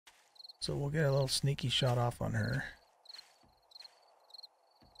So we'll get a little sneaky shot off on her.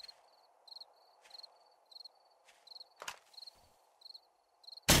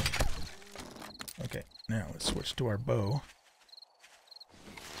 Okay, now let's switch to our bow.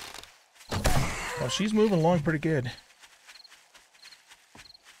 Well, she's moving along pretty good.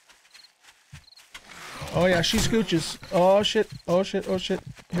 Oh yeah, she scooches. Oh shit, oh shit, oh shit.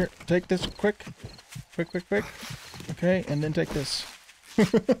 Here, take this quick. Quick, quick, quick. Okay, and then take this.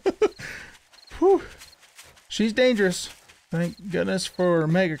 Whew. She's dangerous. Thank goodness for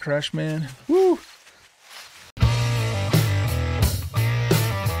Mega Crush, man. Woo!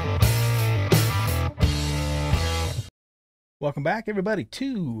 Welcome back, everybody,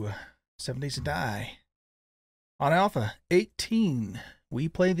 to 7 Days to Die. On Alpha 18, we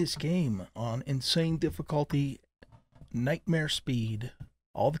play this game on insane difficulty, nightmare speed,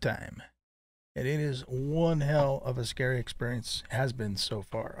 all the time. And it is one hell of a scary experience, has been so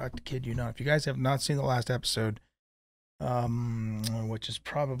far. I kid you not. If you guys have not seen the last episode, which is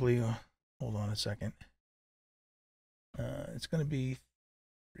probably, hold on a second. It's going to be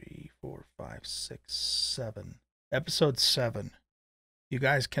 3, 4, 5, 6, 7. Episode 7. You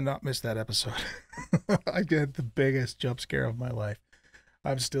guys cannot miss that episode. I get the biggest jump scare of my life.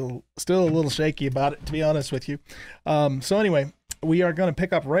 I'm still a little shaky about it, to be honest with you. So anyway, we are going to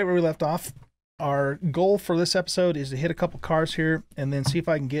pick up right where we left off. Our goal for this episode is to hit a couple cars here and then see if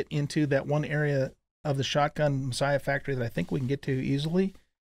I can get into that one area of the Shotgun Messiah factory that I think we can get to easily.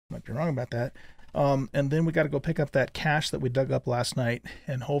 Might be wrong about that. And then we got to go pick up that cache that we dug up last night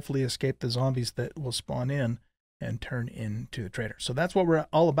and hopefully escape the zombies that will spawn in and turn into the trader. So that's what we're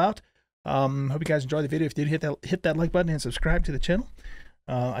all about. Hope you guys enjoyed the video. If you did, hit that like button and subscribe to the channel.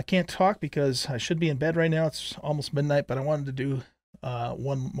 I can't talk because I should be in bed right now. It's almost midnight, but I wanted to do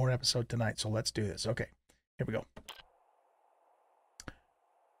one more episode tonight, so let's do this. Okay, here we go.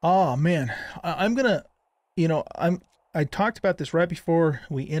 Oh man, I'm gonna, I talked about this right before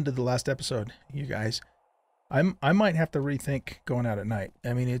we ended the last episode, you guys. I might have to rethink going out at night.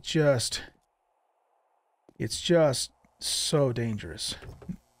 I mean, it's just so dangerous.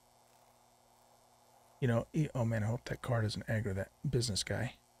 Oh man, I hope that car doesn't aggro that business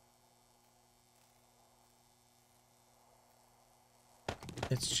guy.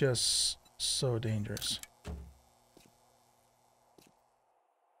 It's just so dangerous.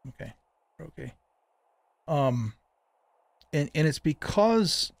 Okay. Okay. And it's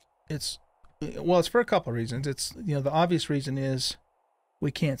because it's for a couple of reasons. It's, the obvious reason is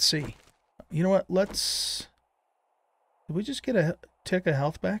we can't see. You know what? Did we just get a tick of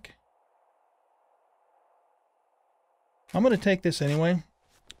health back? I'm going to take this anyway.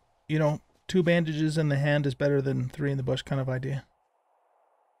 2 bandages in the hand is better than 3 in the bush kind of idea.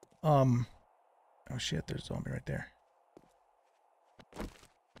 Oh shit, there's a zombie right there.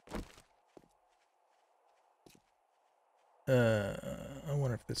 I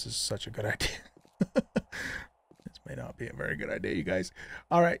wonder if this is such a good idea. This may not be a very good idea, you guys.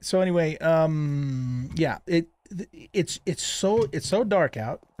 All right, so anyway, yeah, it's so dark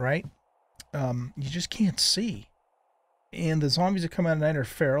out, right? You just can't see. And the zombies that come out at night are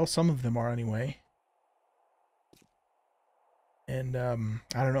feral. Some of them are anyway. And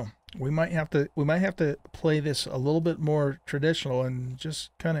I don't know. We might have to play this a little bit more traditional and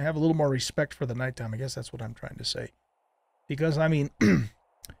just kind of have a little more respect for the nighttime. I guess that's what I'm trying to say. Because I mean,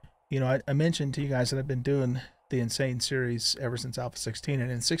 I mentioned to you guys that I've been doing the Insane series ever since Alpha 16, and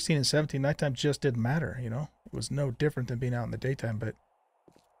in 16 and 17, nighttime just didn't matter. It was no different than being out in the daytime. But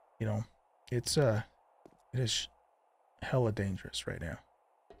it is hella dangerous right now.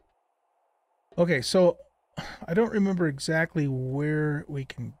 Okay, so I don't remember exactly where we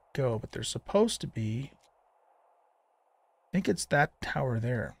can go, but there's supposed to be, I think it's that tower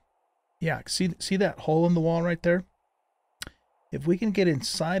there. Yeah, see that hole in the wall right there? If we can get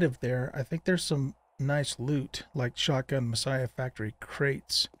inside of there, I think there's some nice loot, like Shotgun Messiah factory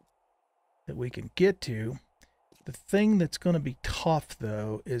crates that we can get to. The thing that's going to be tough,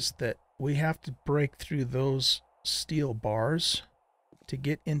 though, is that we have to break through those steel bars to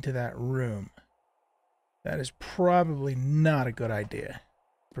get into that room. That is probably not a good idea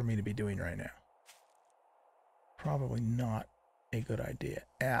for me to be doing right now. Probably not a good idea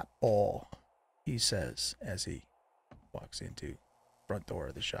at all, he says as he walks into front door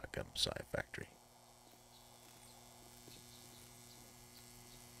of the Shotgun Messiah factory.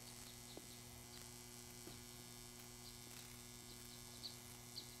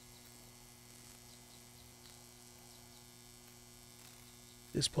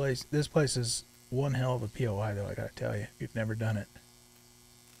 This place is one hell of a POI, though, I gotta tell you. If you've never done it,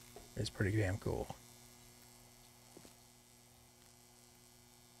 it's pretty damn cool.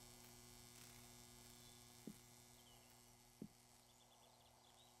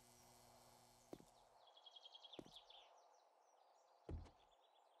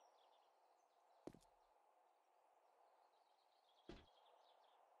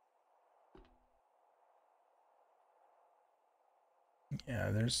 Yeah,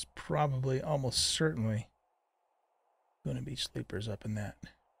 there's probably almost certainly going to be sleepers up in that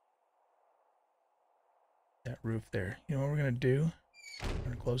roof there. You know what we're going to do? We're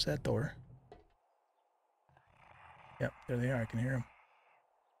going to close that door. Yep, there they are. I can hear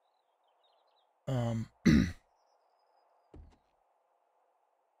them.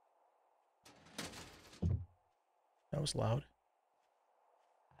 That was loud.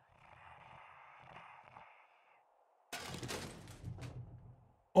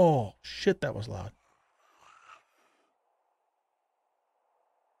 Oh, shit, that was loud.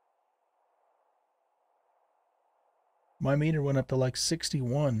 My meter went up to like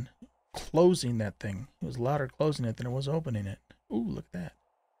 61 closing that thing. It was louder closing it than it was opening it. Ooh, look at that.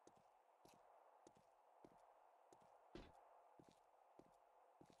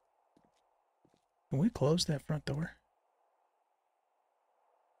 Can we close that front door?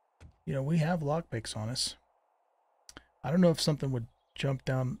 You know, we have lockpicks on us. I don't know if something would jump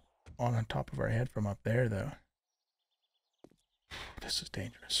down on top of our head from up there, though. This is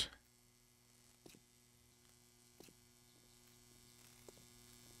dangerous.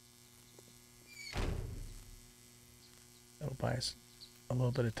 That'll buy us a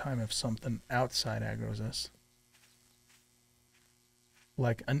little bit of time if something outside aggroes us.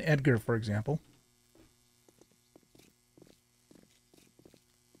 Like an Edgar, for example.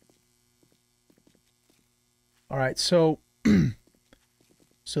 All right, so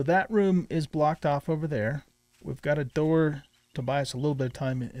so that room is blocked off over there. We've got a door to buy us a little bit of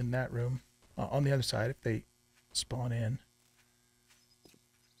time in that room on the other side if they spawn in.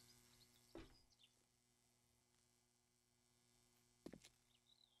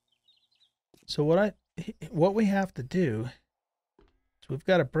 So what we have to do is we've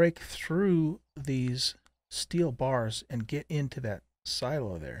got to break through these steel bars and get into that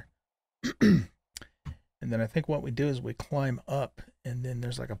silo there. And then I think what we do is we climb up, and then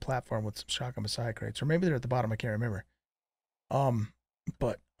there's like a platform with some shotgun beside crates, or maybe they're at the bottom. I can't remember.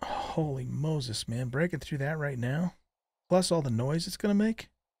 But holy Moses, man, breaking through that right now, plus all the noise it's gonna make.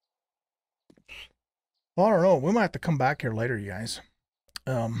 Well, I don't know. We might have to come back here later, you guys.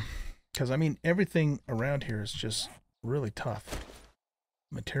 Because I mean, everything around here is just really tough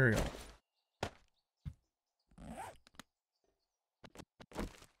material.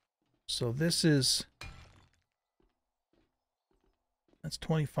 So this is. That's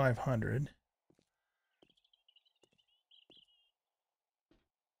 2,500.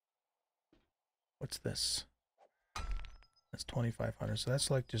 What's this? That's 2,500. So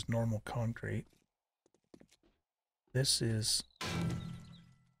that's like just normal concrete. This is.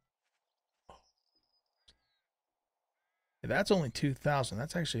 That's only 2,000.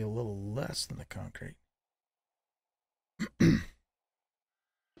 That's actually a little less than the concrete.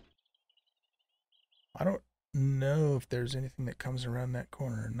 I don't know if there's anything that comes around that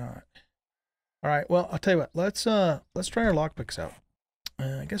corner or not. All right, well, I'll tell you what. Let's try our lockpicks out.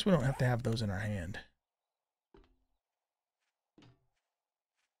 I guess we don't have to have those in our hand.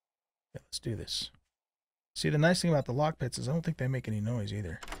 Yeah, let's do this. See, the nice thing about the lockpicks is I don't think they make any noise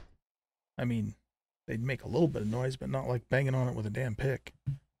either. I mean, they'd make a little bit of noise, but not like banging on it with a damn pick.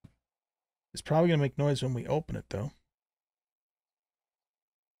 It's probably going to make noise when we open it, though.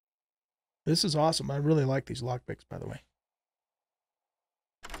 This is awesome. I really like these lockpicks, by the way.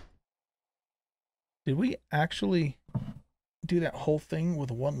 Did we actually do that whole thing with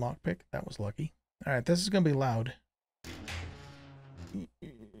one lockpick? That was lucky. All right, this is going to be loud.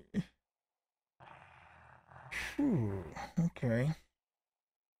 Whew, okay.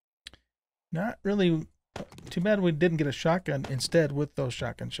 Not really. Too bad we didn't get a shotgun instead with those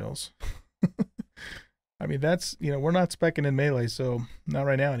shotgun shells. I mean, that's, you know, we're not specking in melee, so not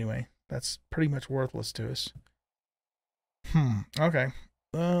right now anyway. That's pretty much worthless to us. Okay.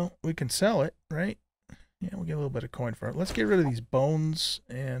 Well, we can sell it, right? Yeah, we'll get a little bit of coin for it. Let's get rid of these bones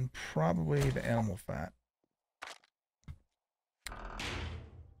and probably the animal fat.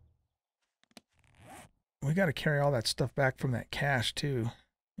 We got to carry all that stuff back from that cache, too.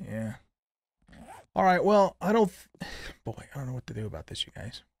 Yeah. All right, well, boy, I don't know what to do about this, you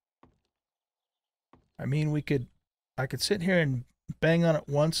guys. I mean, I could sit here and bang on it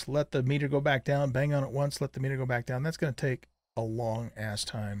once, let the meter go back down, bang on it once, let the meter go back down. That's going to take a long ass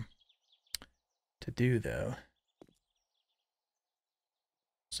time to do, though.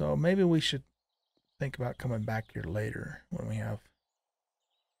 So maybe we should think about coming back here later when we have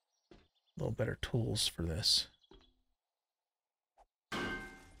a little better tools for this.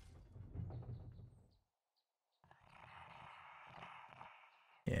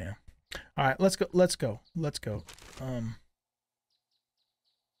 Yeah. All right, let's go.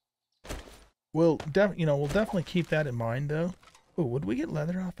 We'll definitely keep that in mind, though. Oh, would we get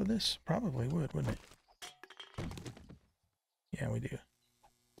leather off of this? Probably would, wouldn't it? Yeah, we do.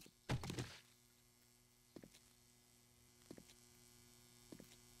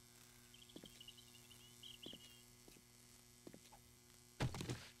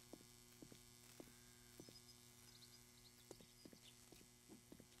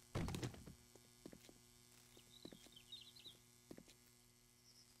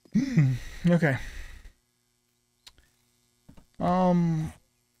 Okay. All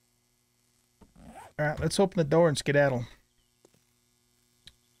right, let's open the door and skedaddle.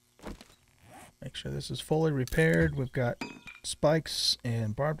 Make sure this is fully repaired. We've got spikes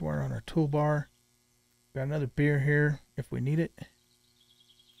and barbed wire on our toolbar. Got another beer here if we need it.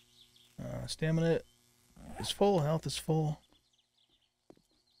 Stamina is full, health is full.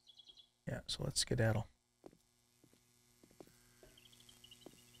 Yeah, so let's skedaddle.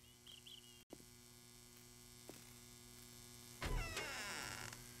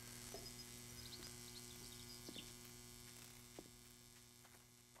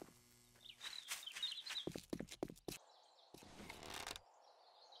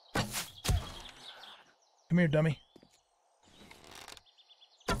 Come here, dummy.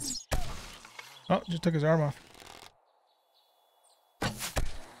 Oh, just took his arm off.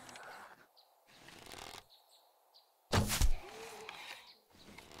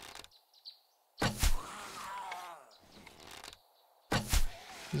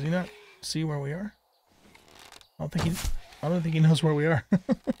 Does he not see where we are? I don't think he knows where we are.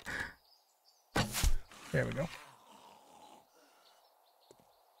 There we go.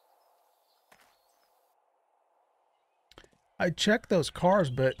 I checked those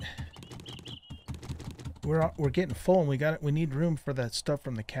cars, but we're getting full, and we need room for that stuff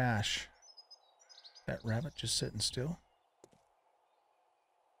from the cache. That rabbit just sitting still.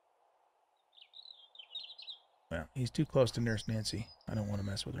 Well, he's too close to Nurse Nancy. I don't want to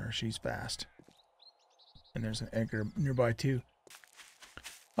mess with her. She's fast. And there's an Edgar nearby too.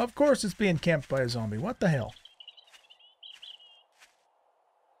 Of course it's being camped by a zombie. What the hell?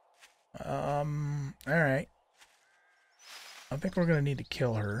 Alright. I think we're gonna need to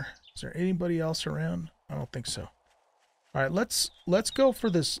kill her. Is there anybody else around? I don't think so. Alright, let's go for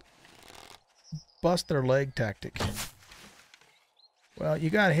this bust their leg tactic. Well, you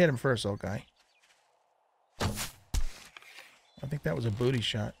gotta hit him first, old guy. I think that was a booty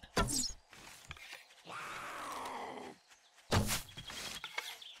shot.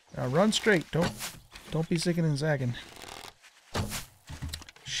 Now run straight. Don't be zigging and zagging.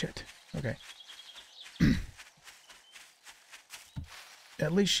 Shit. Okay.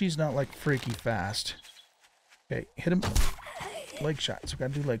 At least she's not like freaky fast. Okay, hit him. Leg shots. We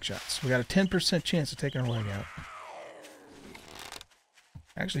gotta do leg shots. We got a 10% chance of taking her leg out.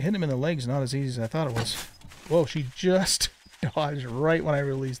 Actually, hitting him in the leg's not as easy as I thought it was. Whoa, she just dodged right when I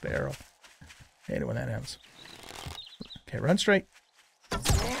released the arrow. I hate it when that happens. Okay, run straight.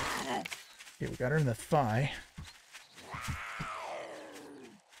 Okay, we got her in the thigh.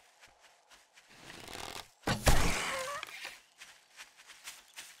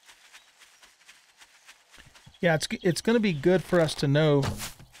 Yeah, it's going to be good for us to know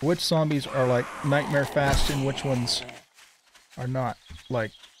which zombies are like nightmare fast and which ones are not like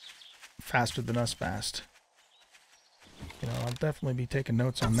faster than us fast. You know, I'll definitely be taking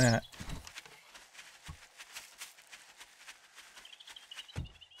notes on that.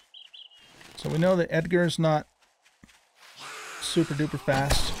 So we know that Edgar's not super duper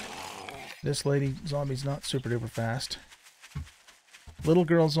fast. This lady zombie's not super duper fast. Little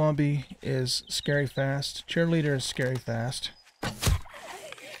girl zombie is scary fast. Cheerleader is scary fast.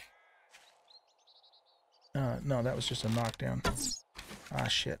 No, that was just a knockdown. Ah,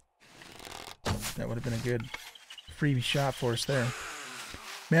 shit. That would have been a good freebie shot for us there.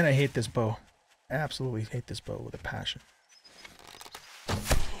 Man, I hate this bow. Absolutely hate this bow with a passion.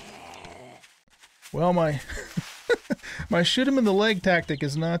 Well, my my shoot him in the leg tactic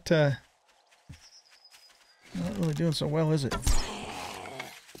is not really doing so well, is it?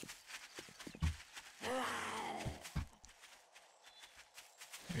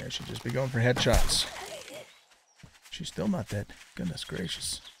 I should just be going for headshots. She's still not dead. Goodness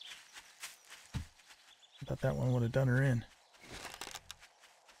gracious. I thought that one would have done her in.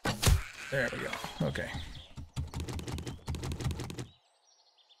 There we go. Okay.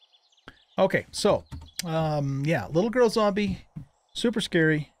 Okay, so, yeah, little girl zombie, super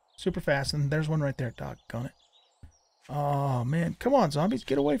scary, super fast, and there's one right there, doggone it. Oh, man, come on, zombies,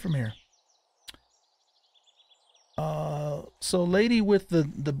 get away from here. So lady with the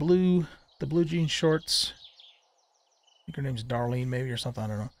blue jean shorts, I think her name's Darlene maybe or something, I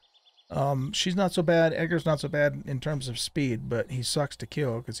don't She's not so bad. Edgar's not so bad in terms of speed, but he sucks to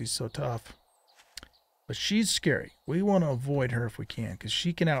kill because he's so tough. But she's scary. We want to avoid her if we can because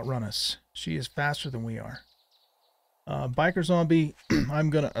she can outrun us. She is faster than we are. Biker Zombie, I'm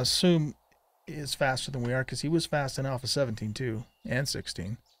going to assume, is faster than we are because he was fast in Alpha 17 too, and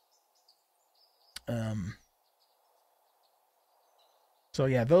 16. So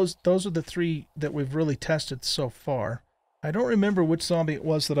yeah, those are the three that we've really tested so far. I don't remember which zombie it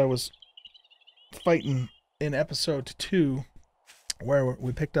was that I was fighting in episode 2, where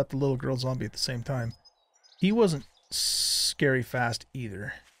we picked up the little girl zombie at the same time. He wasn't scary fast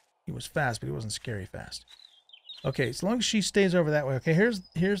either. He was fast, but he wasn't scary fast. Okay, as long as she stays over that way. Okay,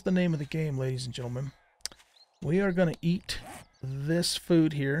 here's the name of the game, ladies and gentlemen. We are going to eat this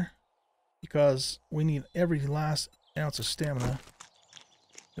food here because we need every last ounce of stamina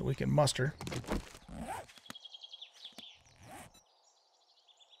that we can muster.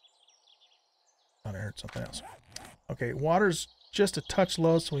 Thought I heard something else. Okay, water's just a touch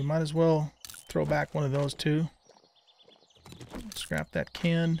low, so we might as well throw back one of those too. Scrap that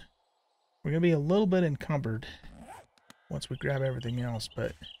can. We're going to be a little bit encumbered once we grab everything else,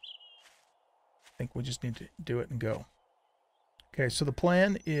 but I think we just need to do it and go. Okay, so the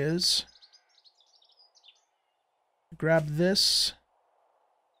plan is grab this,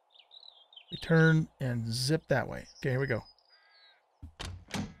 return, and zip that way. Okay, here we go.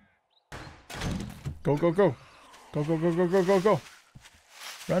 Go, go, go. Go, go, go, go, go, go, go.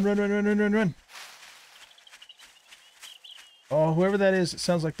 Run, run, run, run, run, run, run. Oh, whoever that is, it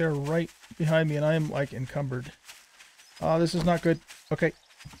sounds like they're right behind me and I am like encumbered. Oh, this is not good. Okay.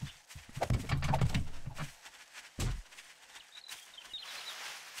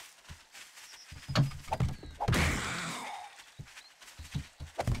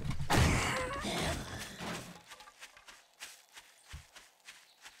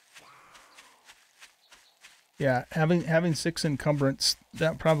 Yeah, having 6 encumbrance,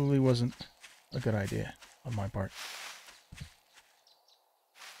 that probably wasn't a good idea on my part.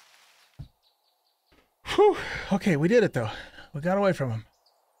 Whew. Okay, we did it though. We got away from him.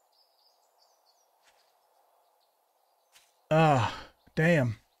 Ah,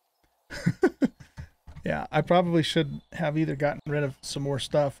 damn. Yeah, I probably should have either gotten rid of some more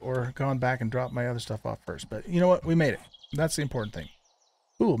stuff or gone back and dropped my other stuff off first. But you know what? We made it. That's the important thing.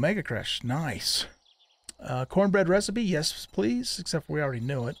 Ooh, Mega Crush. Nice. Cornbread recipe? Yes, please. Except for we already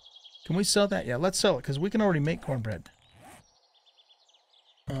knew it. Can we sell that? Yeah, let's sell it because we can already make cornbread.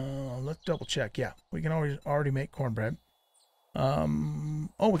 Let's double check. Yeah, we can already make cornbread.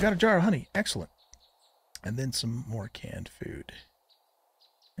 Oh, we got a jar of honey. Excellent. And then some more canned food.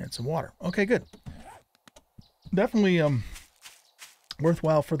 And some water. Okay, good. Definitely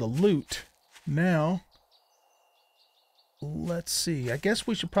worthwhile for the loot. Now, let's see. I guess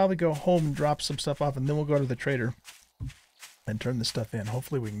we should probably go home and drop some stuff off, and then we'll go to the trader and turn this stuff in.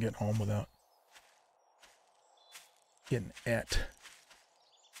 Hopefully we can get home without getting et.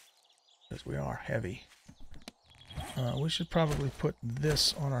 Because we are heavy. We should probably put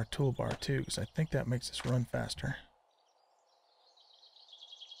this on our toolbar too, because I think that makes us run faster.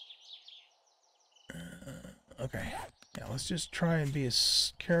 Okay. Yeah, let's just try and be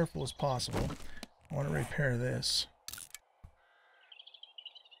as careful as possible. I want to repair this.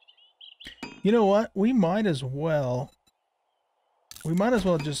 You know what? We might as well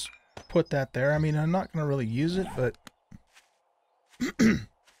just put that there. I mean, I'm not going to really use it, but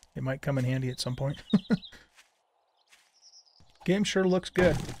it might come in handy at some point. Game sure looks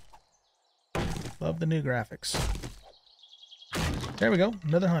good. Love the new graphics. There we go.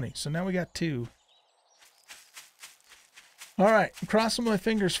 Another honey. So now we got 2. Alright. I'm crossing my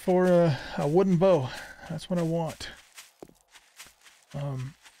fingers for a wooden bow. That's what I want.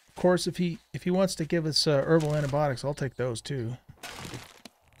 Of course, if he wants to give us herbal antibiotics, I'll take those too.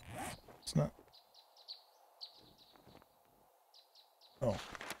 It's not... Oh.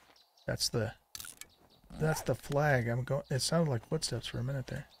 That's the flag. I'm going. It sounded like footsteps for a minute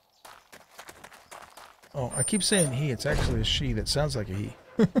there. Oh, I keep saying he. It's actually a she that sounds like a he.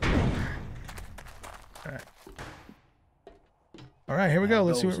 Alright. Alright, here we go.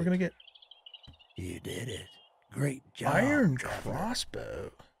 Let's see what we're going to get. You did it. Great job. Iron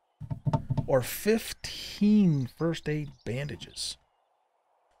crossbow. Or 15 first aid bandages.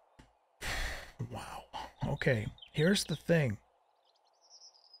 Wow. Okay, here's the thing.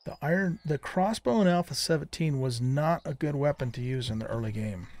 The crossbow in Alpha 17 was not a good weapon to use in the early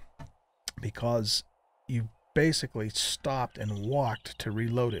game because you basically stopped and walked to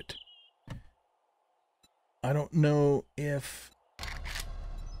reload it. I don't know if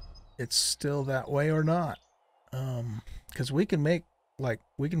it's still that way or not, because we can make like,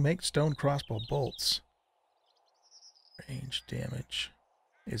 we can make stone crossbow bolts. Range damage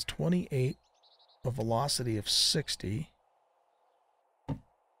is 28, a velocity of 60.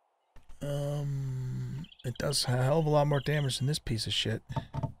 It does a hell of a lot more damage than this piece of shit.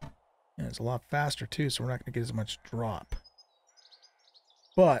 And it's a lot faster too, so we're not going to get as much drop.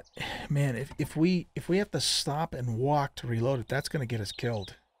 But, man, if we have to stop and walk to reload it, that's going to get us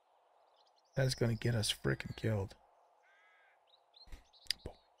killed. That is going to get us freaking killed.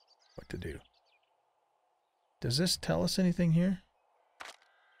 What to do? Does this tell us anything here?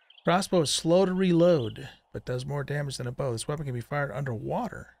 Crossbow is slow to reload, but does more damage than a bow. This weapon can be fired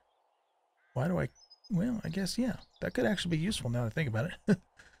underwater. Why do I... Well, I guess, yeah. That could actually be useful now that I think about it.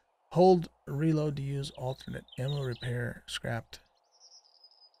 Hold reload to use alternate. Ammo repair scrapped.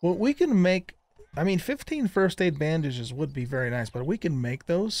 Well, we can make... I mean, 15 first aid bandages would be very nice, but we can make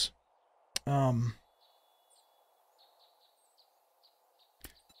those.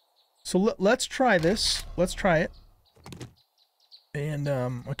 So let's try this. Let's try it. And,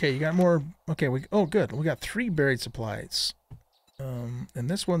 okay, you got more... Okay, oh, good. We got 3 buried supplies. And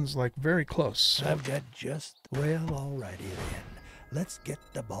this one's, like, very close. I've got just... Well, alrighty then. Let's get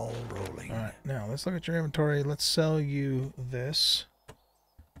the ball rolling. Alright, now, let's look at your inventory. Let's sell you this.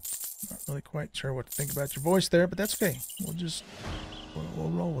 Not really quite sure what to think about your voice there, but that's okay. We'll just... We'll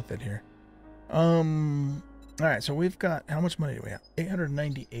roll with it here. Alright, so we've got... How much money do we have?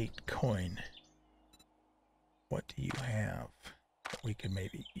 898 coin. What do you have that we could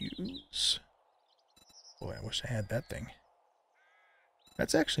maybe use? Boy, I wish I had that thing.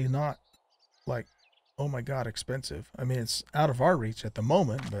 That's actually not, like, oh my god, expensive. I mean, it's out of our reach at the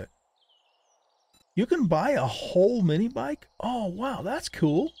moment, but... You can buy a whole mini bike? Oh, wow, that's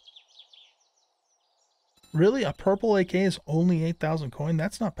cool. Really? A purple AK is only 8,000 coin?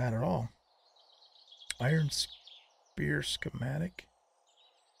 That's not bad at all. Iron Spear schematic.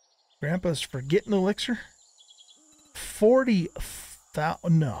 Grandpa's Forgetting Elixir?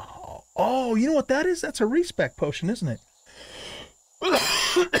 40,000. No. Oh, you know what that is? That's a respec potion, isn't it?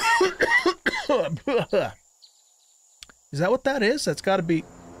 Is that what that is? That's got to be...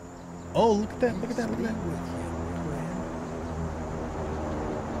 Oh, look at that. Look at that. Look at that.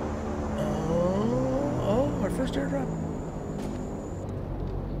 Oh, our first airdrop.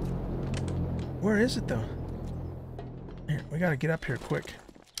 Where is it, though? Here, we got to get up here quick.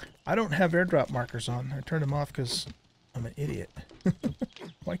 I don't have airdrop markers on. I turned them off because I'm an idiot.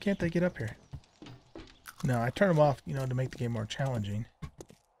 Why can't they get up here? No, I turned them off, you know, to make the game more challenging.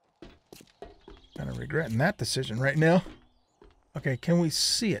 Kind of regretting that decision right now. Okay, can we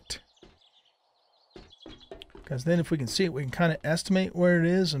see it? Because then if we can see it, we can kind of estimate where it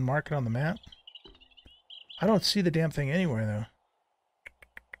is and mark it on the map. I don't see the damn thing anywhere, though.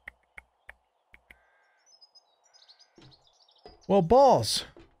 Well, balls.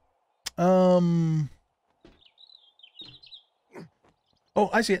 Oh,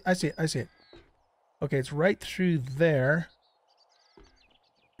 I see it. I see it. I see it. Okay, it's right through there.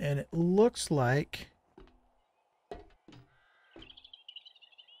 And it looks like...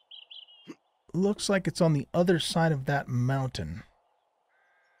 Looks like it's on the other side of that mountain.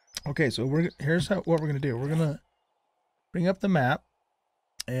 Okay, so here's what we're going to do. We're going to bring up the map.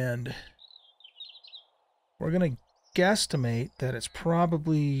 And we're going to guesstimate that it's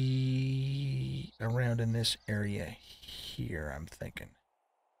probably around in this area here, I'm thinking.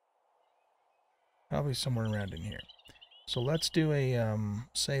 Probably somewhere around in here. So let's do a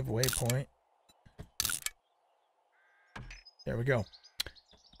save waypoint. There we go.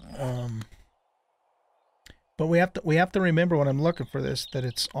 But we have to remember when I'm looking for this that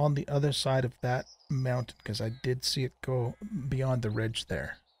it's on the other side of that mountain, because I did see it go beyond the ridge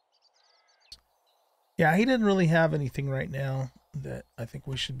there. Yeah, he didn't really have anything right now that I think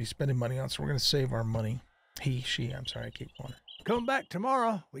we should be spending money on, so we're going to save our money. She, I'm sorry, I keep going. Come back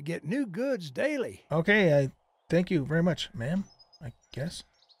tomorrow. We get new goods daily. Okay, thank you very much, ma'am, I guess.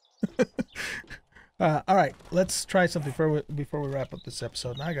 All right, let's try something before we wrap up this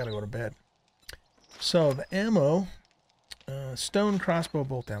episode. Now I got to go to bed. So the ammo, stone crossbow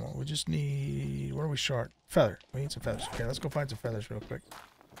bolt ammo. We just need, what are we short? Feather. We need some feathers. Okay, let's go find some feathers real quick.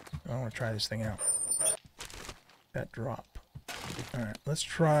 I want to try this thing out. That drop. All right,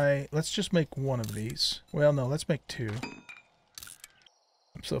 let's just make one of these. Well, no, let's make 2.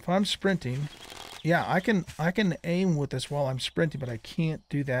 So if I'm sprinting, yeah, I can aim with this while I'm sprinting, but I can't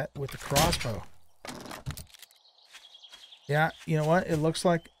do that with the crossbow. Yeah, you know what? It looks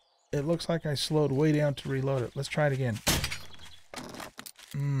like I slowed way down to reload it. Let's try it again.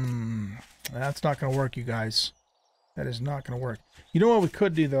 That's not going to work, you guys. That is not going to work. You know what we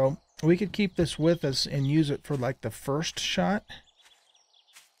could do, though? We could keep this with us and use it for, like, the first shot.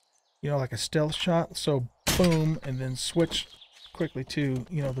 you know, like a stealth shot. So boom, and then switch quickly to,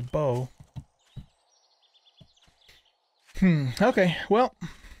 you know, the bow. Okay, well,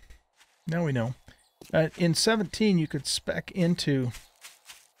 now we know. In 17, you could spec into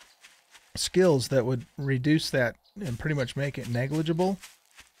skills that would reduce that and pretty much make it negligible.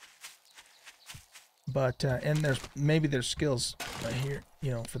 But and there's skills here,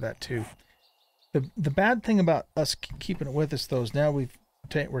 you know, for that too. The bad thing about us keeping it with us though is now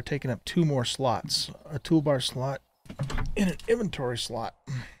we're taking up 2 more slots, a toolbar slot and an inventory slot.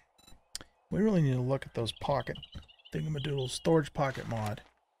 We really need to look at those pocket thingamadoodles. Storage pocket mod.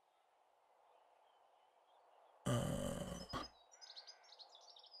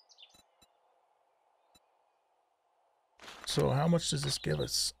 So how much does this give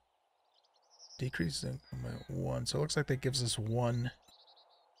us? Decrease increment 1. So it looks like that gives us 1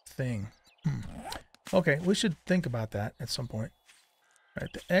 thing. Okay, we should think about that at some point. All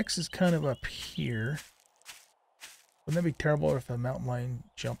right, the X is kind of up here. Wouldn't that be terrible if a mountain lion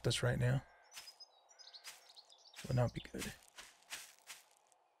jumped us right now? Would not be good.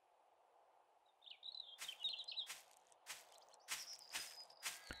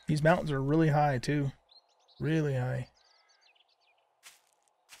 These mountains are really high too. Really high.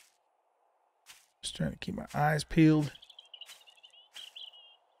 Just trying to keep my eyes peeled.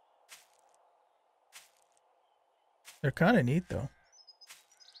 They're kind of neat though.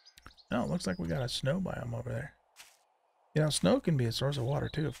 Oh, it looks like we got a snow biome over there. You know, snow can be a source of water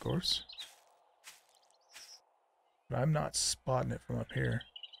too, of course. But I'm not spotting it from up here.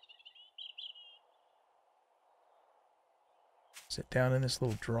 Is it down in this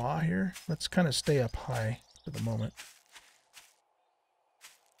little draw here? Let's kind of stay up high for the moment.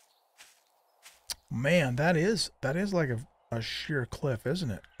 Man, that is like a sheer cliff,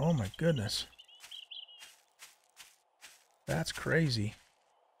 isn't it? Oh my goodness. That's crazy.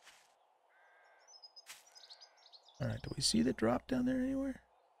 Alright, do we see the drop down there anywhere?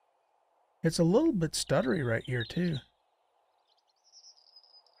 It's a little bit stuttery right here too.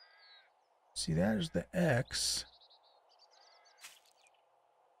 See, there's the X.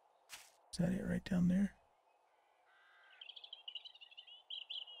 Is that it right down there?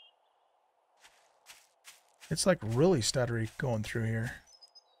 It's like really stuttery going through here.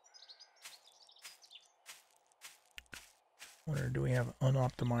 Wonder, do we have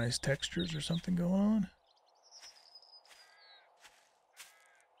unoptimized textures or something going on?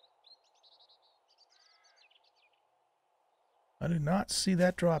 I did not see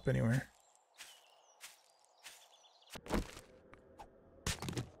that drop anywhere.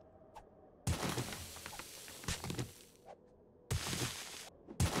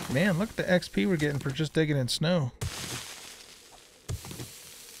 Man, look at the XP we're getting for just digging in snow.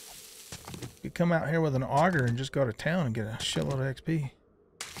 You come out here with an auger and just go to town and get a shitload of XP.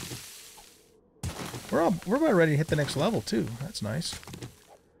 We're about ready to hit the next level too. That's nice.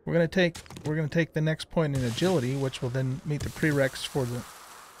 We're gonna take the next point in agility, which will then meet the prereqs for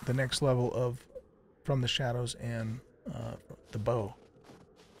the next level of From the Shadows and the bow.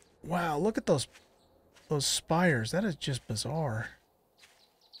 Wow, look at those spires. That is just bizarre.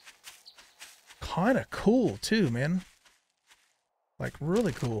 Kind of cool too, man. Like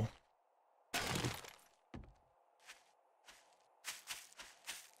really cool.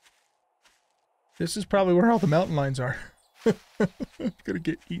 This is probably where all the mountain lions are. I'm gonna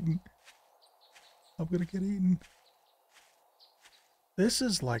get eaten. I'm gonna get eaten. This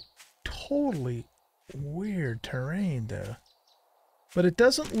is like totally weird terrain though. But it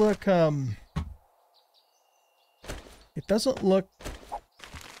doesn't look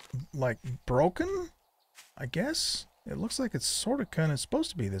like broken, I guess. It looks like it's sort of kind of supposed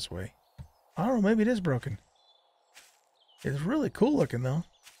to be this way. I don't know, maybe it is broken. It's really cool looking though.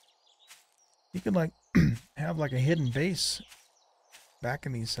 You could like have like a hidden base back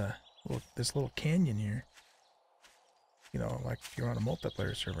in these this little canyon here. You know, like if you're on a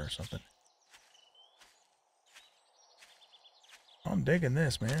multiplayer server or something. I'm digging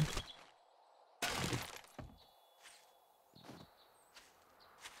this, man.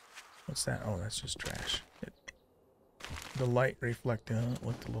 What's that? Oh, that's just trash. The light reflecting on it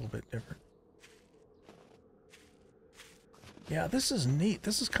looked a little bit different. Yeah, this is neat.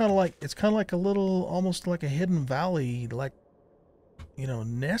 This is kind of like, it's kind of like a little, almost like a hidden valley, like, you know,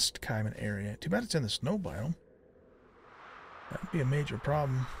 nest kind of area. Too bad it's in the snow biome. That would be a major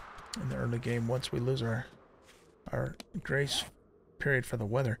problem in the early game once we lose our grace period for the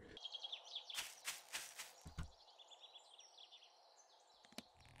weather.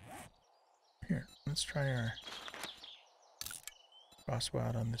 Here, let's try our crossbow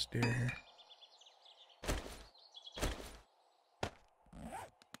out on this deer here.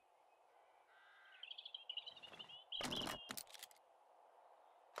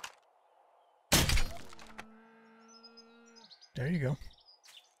 There you go.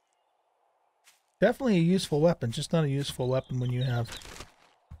 Definitely a useful weapon, just not a useful weapon when you have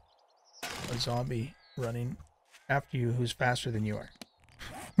a zombie running after you who's faster than you are.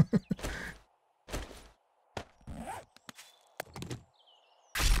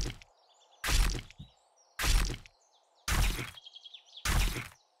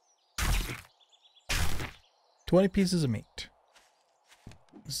 20 pieces of meat.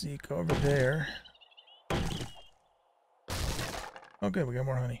 Let's see, go over there. Okay, we got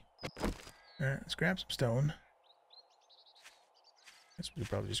more honey. Alright, let's grab some stone. Guess we could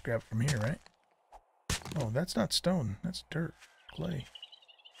probably just grab it from here, right? Oh, that's not stone. That's dirt. Clay.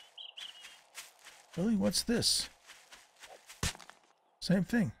 Really? What's this? Same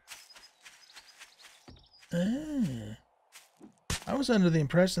thing. Ah. I was under the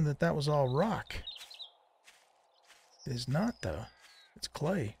impression that that was all rock. It is not, though. It's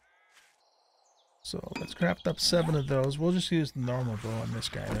clay. So let's craft up 7 of those. We'll just use the normal bow on this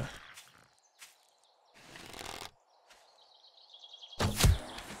guy, though.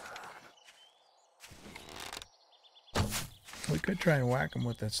 We could try and whack him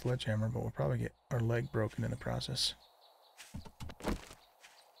with that sledgehammer, but we'll probably get our leg broken in the process.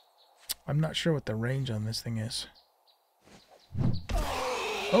 I'm not sure what the range on this thing is.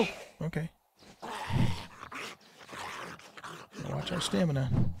 Oh, okay. Watch our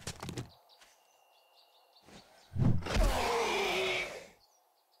stamina.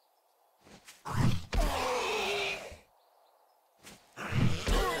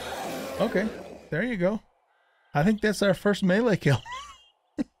 Okay, there you go. I think that's our first melee kill.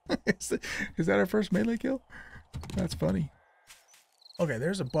 Is that our first melee kill? That's funny. Okay,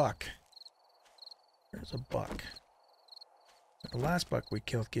 there's a buck. There's a buck. The last buck we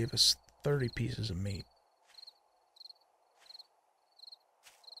killed gave us 30 pieces of meat.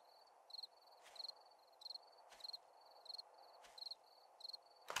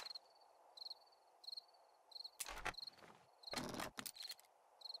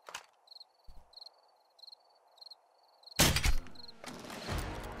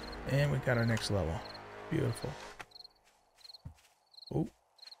 And we got our next level. Beautiful. Oh.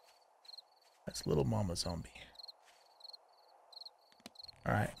 That's little mama zombie.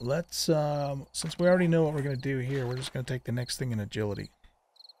 Alright, let's, since we already know what we're going to do here, we're just going to take the next thing in agility.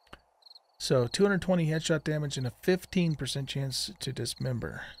 So, 220 headshot damage and a 15% chance to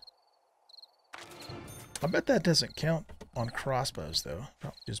dismember. I bet that doesn't count on crossbows, though.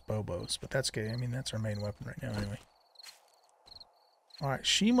 Probably just bows, but that's good. I mean, that's our main weapon right now, anyway. Alright,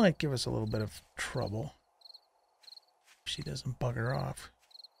 she might give us a little bit of trouble. If she doesn't bugger off.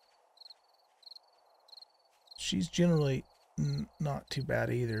 She's generally not too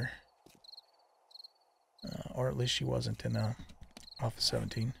bad either. Or at least she wasn't in off of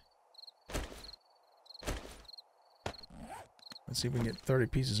 17. Let's see if we can get 30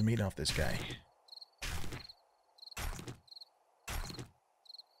 pieces of meat off this guy.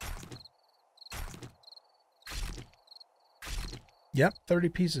 Yep, 30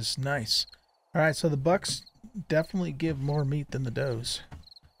 pieces. Nice. Alright, so the bucks definitely give more meat than the does.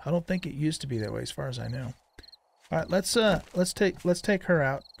 I don't think it used to be that way as far as I know. Alright, let's take her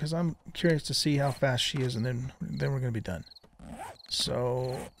out, because I'm curious to see how fast she is, and then we're gonna be done.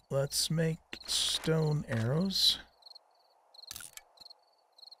 So let's make stone arrows.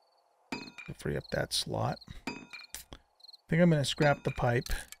 To free up that slot. I think I'm gonna scrap the pipe.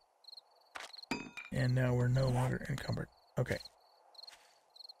 And now we're no longer encumbered. Okay.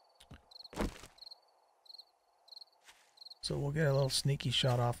 So we'll get a little sneaky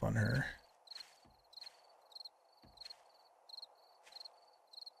shot off on her.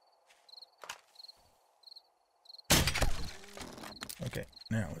 Okay,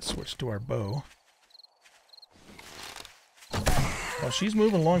 now let's switch to our bow. Well, she's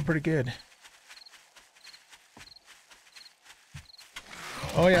moving along pretty good.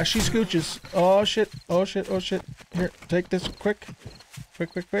 Oh yeah, she scooches. Oh shit, oh shit, oh shit. Here, take this quick.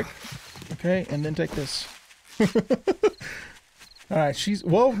 Quick, quick, quick. Okay, and then take this. Alright, she's...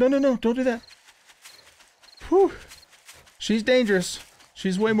 Whoa, no, no, no, don't do that. Whew. She's dangerous.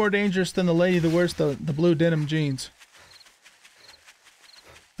 She's way more dangerous than the lady that wears the blue denim jeans.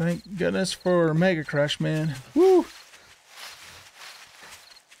 Thank goodness for Mega Crush, man. Woo!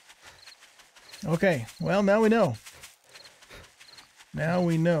 Okay, well, now we know. Now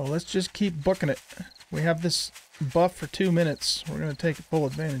we know. Let's just keep booking it. We have this buff for 2 minutes. We're going to take full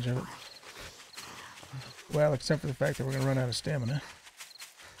advantage of it. Well, except for the fact that we're going to run out of stamina.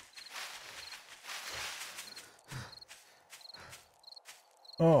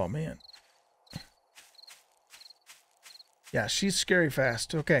 Oh, man. Yeah, she's scary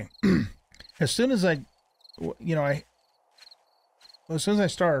fast. Okay. As soon as I as soon as I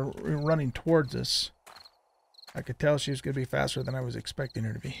started running towards us, I could tell she was going to be faster than I was expecting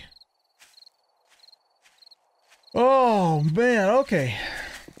her to be. Oh, man. Okay.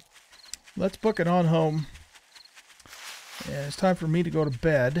 Let's book it on home. And it's time for me to go to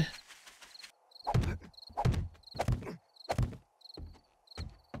bed.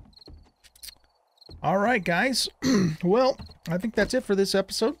 All right, guys. Well, I think that's it for this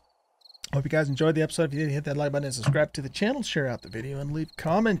episode. Hope you guys enjoyed the episode. If you did, hit that like button and subscribe to the channel, share out the video, and leave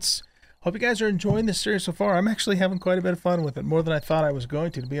comments. Hope you guys are enjoying this series so far. I'm actually having quite a bit of fun with it, more than I thought I was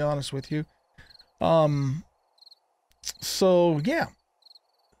going to be honest with you. So, yeah.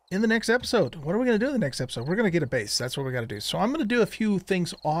 In the next episode, what are we going to do in the next episode? We're going to get a base. That's what we got to do. So I'm going to do a few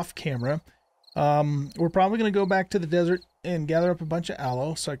things off camera. We're probably going to go back to the desert and gather up a bunch of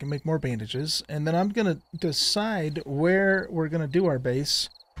aloe so I can make more bandages. And then I'm going to decide where we're going to do our base.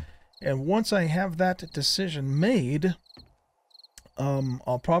 And once I have that decision made,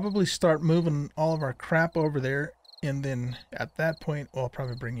 I'll probably start moving all of our crap over there. And then at that point, I'll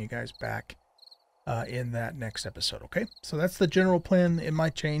probably bring you guys back in that next episode. Okay, so that's the general plan. It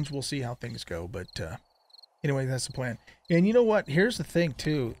might change. We'll see how things go. But anyway, that's the plan. And you know what? Here's the thing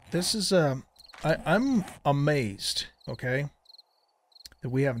too. This is I'm amazed, okay, that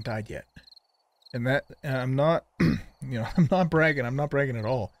we haven't died yet. And that I'm not, you know, I'm not bragging. I'm not bragging at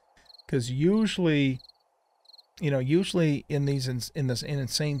all. Because usually, you know, in this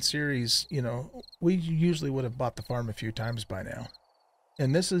insane series, you know, we usually would have bought the farm a few times by now.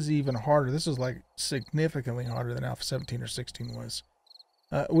 And this is even harder. This is like significantly harder than Alpha 17 or 16 was.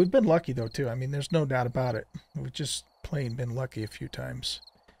 We've been lucky though too. I mean, there's no doubt about it. We've just plain been lucky a few times.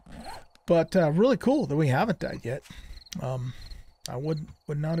 But really cool that we haven't died yet. I would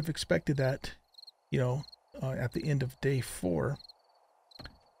not have expected that, you know, at the end of day 4.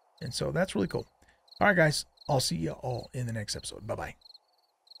 And so that's really cool. All right, guys. I'll see you all in the next episode. Bye-bye.